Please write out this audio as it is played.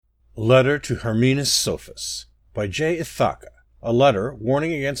Letter to Herminus Sophus by J. Ithaca, a letter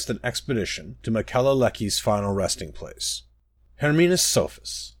warning against an expedition to Macellalechi's final resting place. Herminus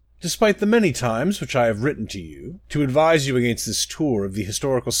Sophus, despite the many times which I have written to you to advise you against this tour of the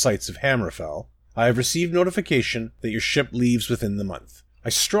historical sites of Hammerfell, I have received notification that your ship leaves within the month. I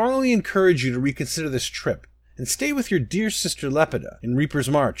strongly encourage you to reconsider this trip and stay with your dear sister Lepida in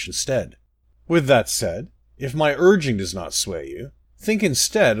Reaper's March instead. With that said, if my urging does not sway you, think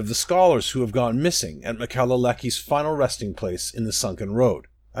instead of the scholars who have gone missing at Macellalechi's final resting place in the Sunken Road.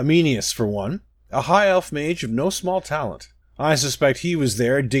 Amenius, for one, a high elf mage of no small talent. I suspect he was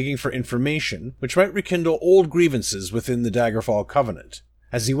there digging for information which might rekindle old grievances within the Daggerfall Covenant,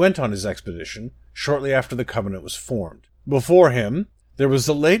 as he went on his expedition shortly after the Covenant was formed. Before him, there was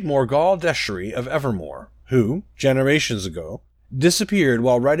the late Morgal Deshery of Evermore, who, generations ago, disappeared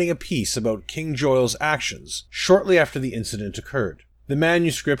while writing a piece about King Joyl's actions shortly after the incident occurred. The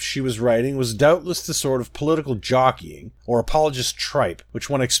manuscript she was writing was doubtless the sort of political jockeying or apologist tripe which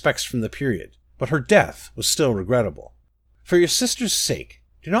one expects from the period, but her death was still regrettable. For your sister's sake,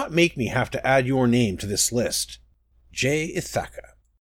 do not make me have to add your name to this list. J. Ithaca.